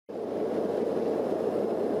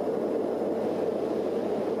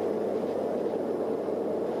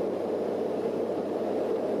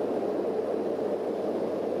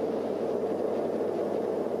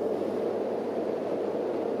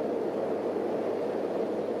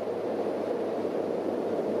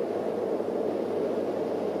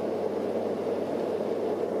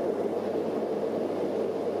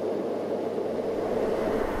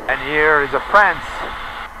And here is a France.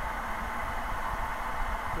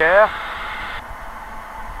 Yeah.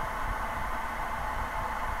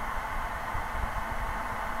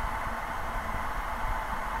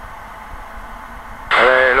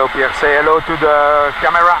 Hello Pierre, say hello to the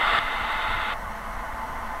camera.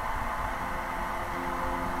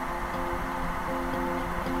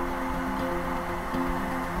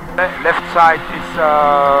 Left side is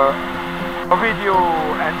video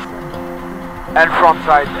and front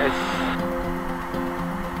side is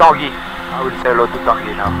doggy. I will say hello to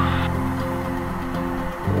doggy now.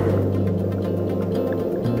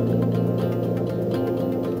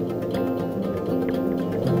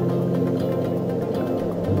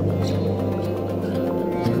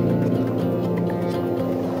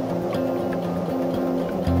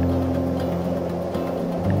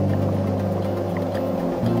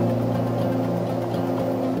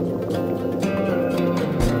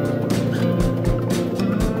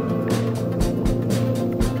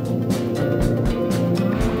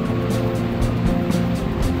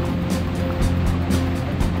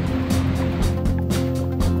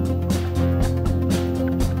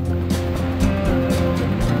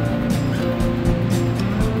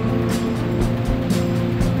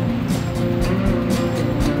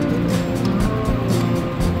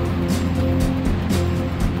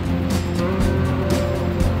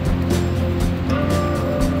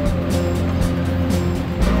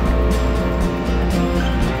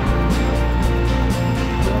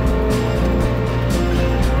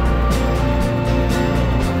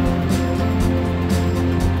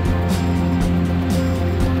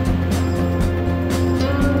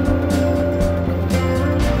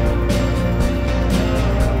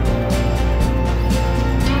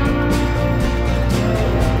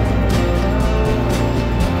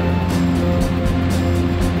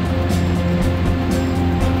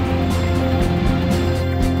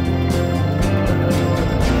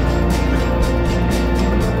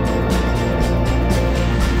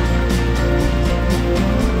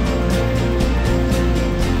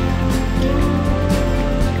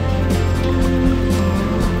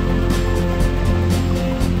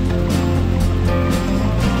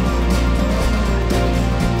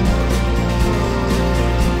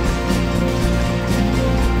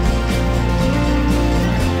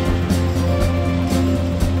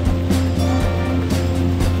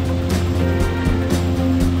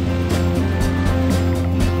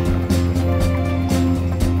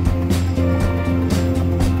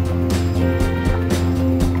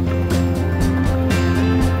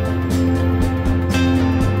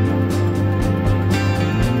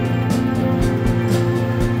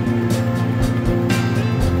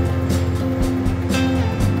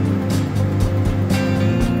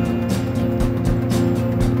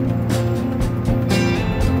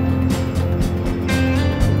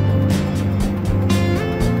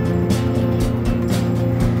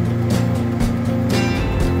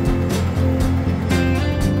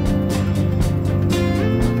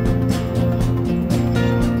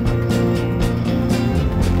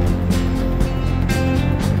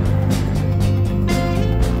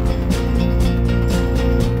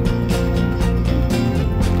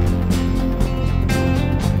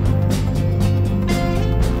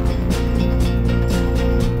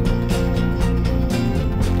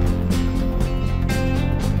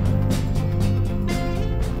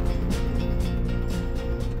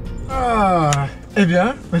 Eh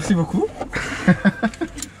bien, merci beaucoup.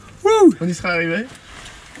 On y sera arrivé.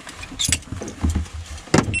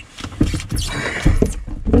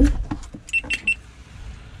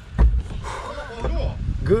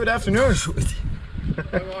 Good afternoon.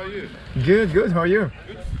 How are you? Good, good. How are you?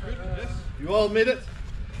 Good, good, yes. You all made it?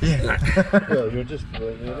 Yeah. Well, you're just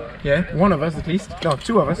Yeah, one of us at least. No,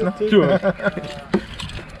 two of us. No? Two of us.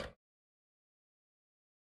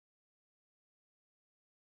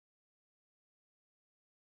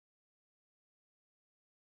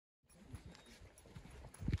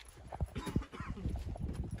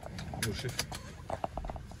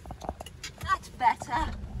 That's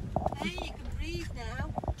better. Hey, you can breathe now.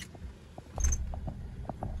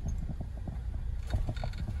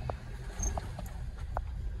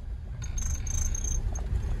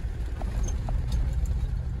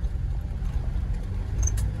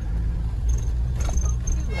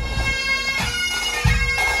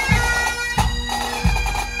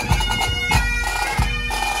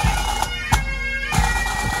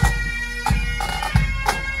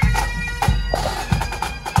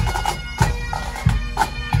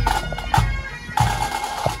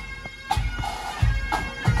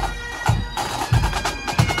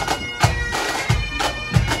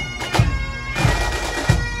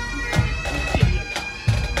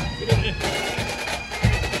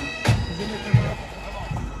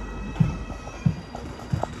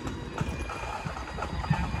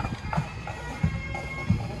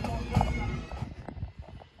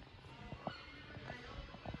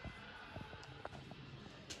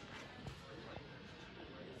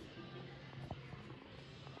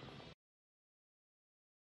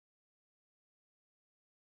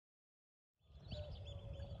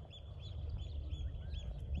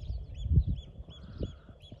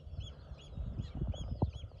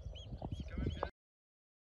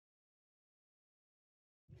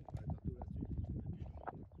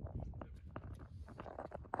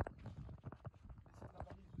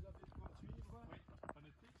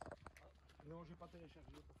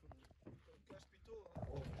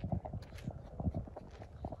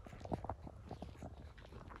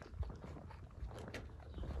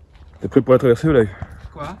 T'es prêt pour la traversée, Oleg?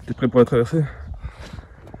 Quoi? T'es prêt pour la traversée?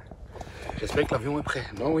 J'espère que l'avion est prêt.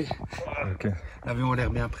 Bon oui. Ok. L'avion a l'air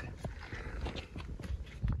bien prêt.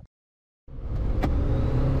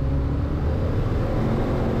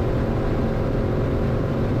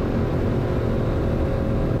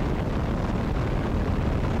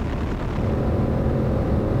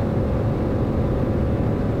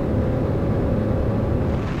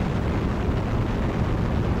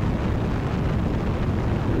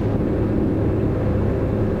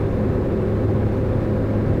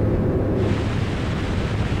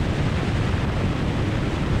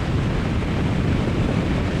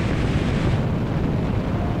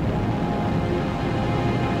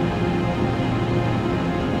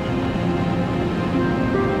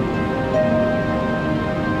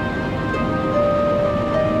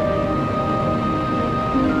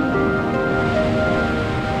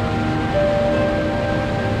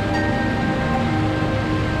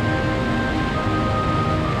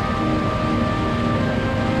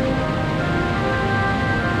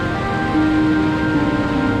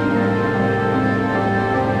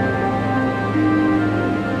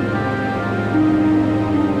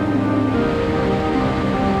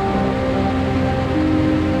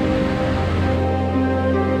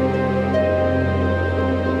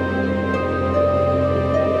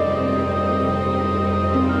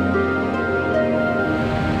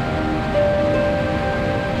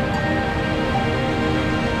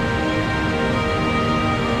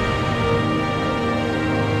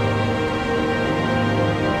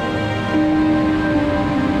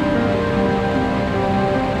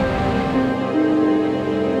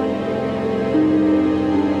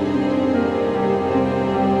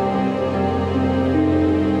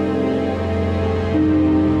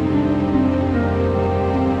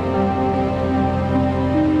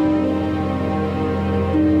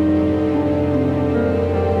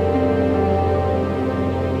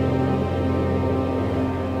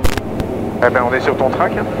 Eh ben on est sur ton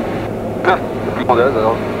track. Ah, plus grandaise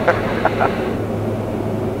alors.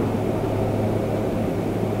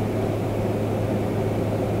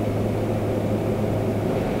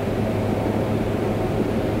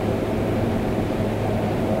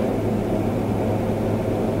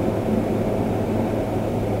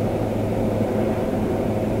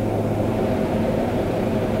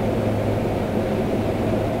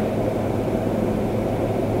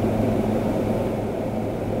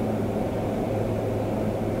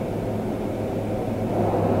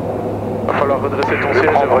 Va falloir redresser ton siège.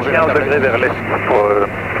 On revient 15 degrés vers l'est pour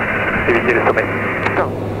éviter les sommets. Putain.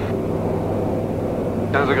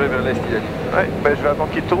 15 degrés vers l'est, il a dit. Ouais, ben je vais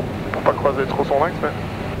attendre qu'il tourne pour pas croiser trop son axe. Mais...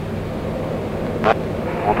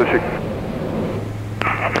 On te check.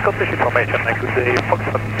 Scottish information, good day,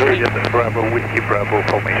 Foxtrot, Juliet, Bravo, Whiskey, Bravo,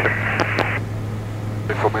 formation.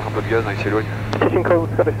 Il faut mettre un peu de gaz, hein, il s'éloigne. Station code,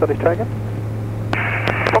 Scottish Tiger.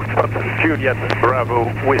 Foxtrot, Juliet, Bravo,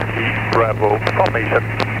 Whiskey, Bravo, formation.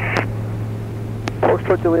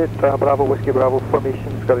 Foxtrot, Juliet, Bravo, Whiskey, Bravo,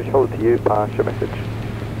 formation, Scottish hold to you, pass your message.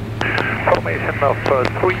 Formation of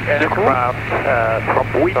 3 aircraft from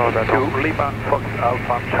Wick to Lima, Fox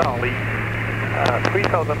Alpha, Charlie.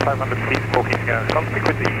 3,500 feet walking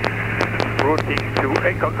conspicuity, routing to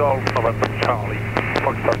Echo Golf, November Charlie,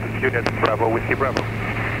 Foxtrot, Juliet, Bravo, Whiskey, Bravo.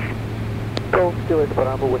 Golf, Juliet,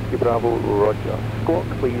 Bravo, Whiskey, Bravo, Roger. Squawk,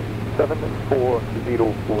 please,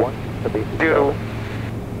 7401, the basic Zéro.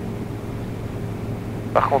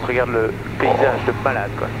 Par contre, regarde le paysage de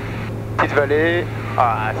malade, quoi. Petite vallée.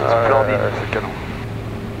 Ah, c'est splendide. C'est canon.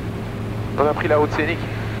 On a pris la haute scénique.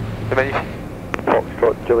 C'est magnifique.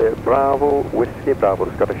 Foxtrot, Juliet, Bravo, Whiskey, Bravo,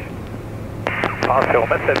 Scottish. Pass your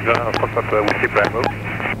message, Foxtrot, Whiskey, Bravo.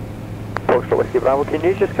 Foxtrot, Whiskey, Bravo, can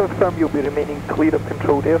you just confirm you'll be remaining clear of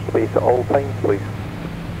controlled airspace at all times, please?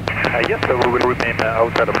 Yes, sir, we will remain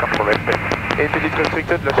outside of controlled airspace. Et une petite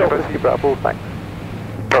restricted, là, je sais pas Whiskey, si... Bravo, thanks.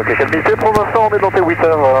 Ok, stabilité, pour l'instant, on est dans tes 8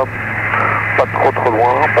 heures, pas trop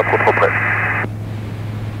loin, pas trop près.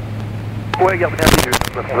 Ouais, garde bien les yeux,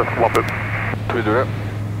 ça se trouve un peu. Tous les deux là.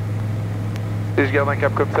 Si je garde un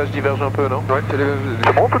cap comme ça, je diverge un peu, non? Ouais,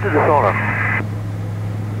 C'est bon, tout est descend là.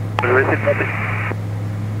 Je vais essayer de monter.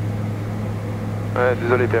 Ouais,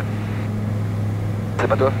 désolé Pierre. c'est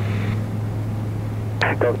pas toi. On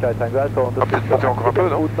va peut-être monter encore un peu,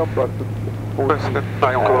 non? Ouais,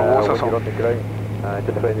 c'est encore en gros, ça sent.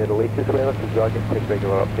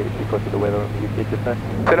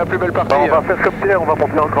 C'est la plus belle partie. On va faire comme Pierre, on va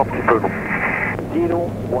monter encore un petit peu. Toujours.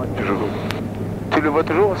 Tu le vois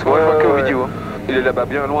toujours? Parce qu'on ne le voit que aux vidéos. Il est là-bas,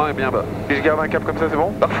 bien loin et bien bas. Si je garde un cap comme ça, c'est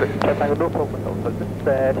bon? Parfait. No problem at all. So just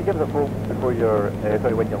if you give us a phone before you're,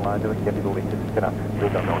 sorry, when you land, we can give you the latest kind of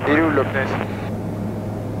radar. Il est où le Loch Ness?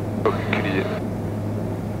 Aucune idée.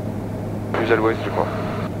 Plus à l'ouest, je crois.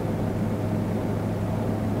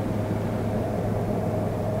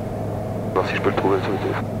 Je vais voir si je peux le trouver sur le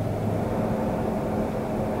téléphone.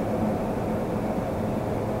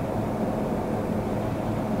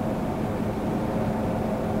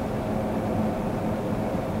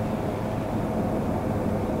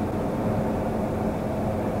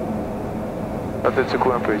 On va peut-être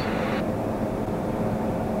secouer un peu ici.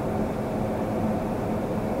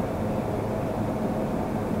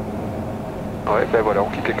 Ouais, ben voilà, on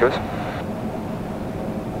quitte l'Écosse.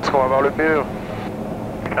 Est-ce qu'on va voir le mur?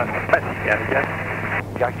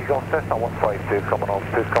 Yankee Golf Test on 152, coming on,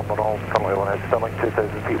 currently on Stirling, 2000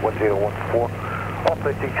 feet, 1014.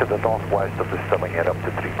 Operating to the northwest of the Stirling head up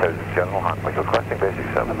to 3000 general handling, requesting basic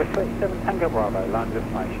 7. Number 27 Tango Bravo, land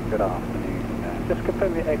information, good afternoon. Just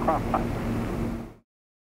confirm your aircraft type.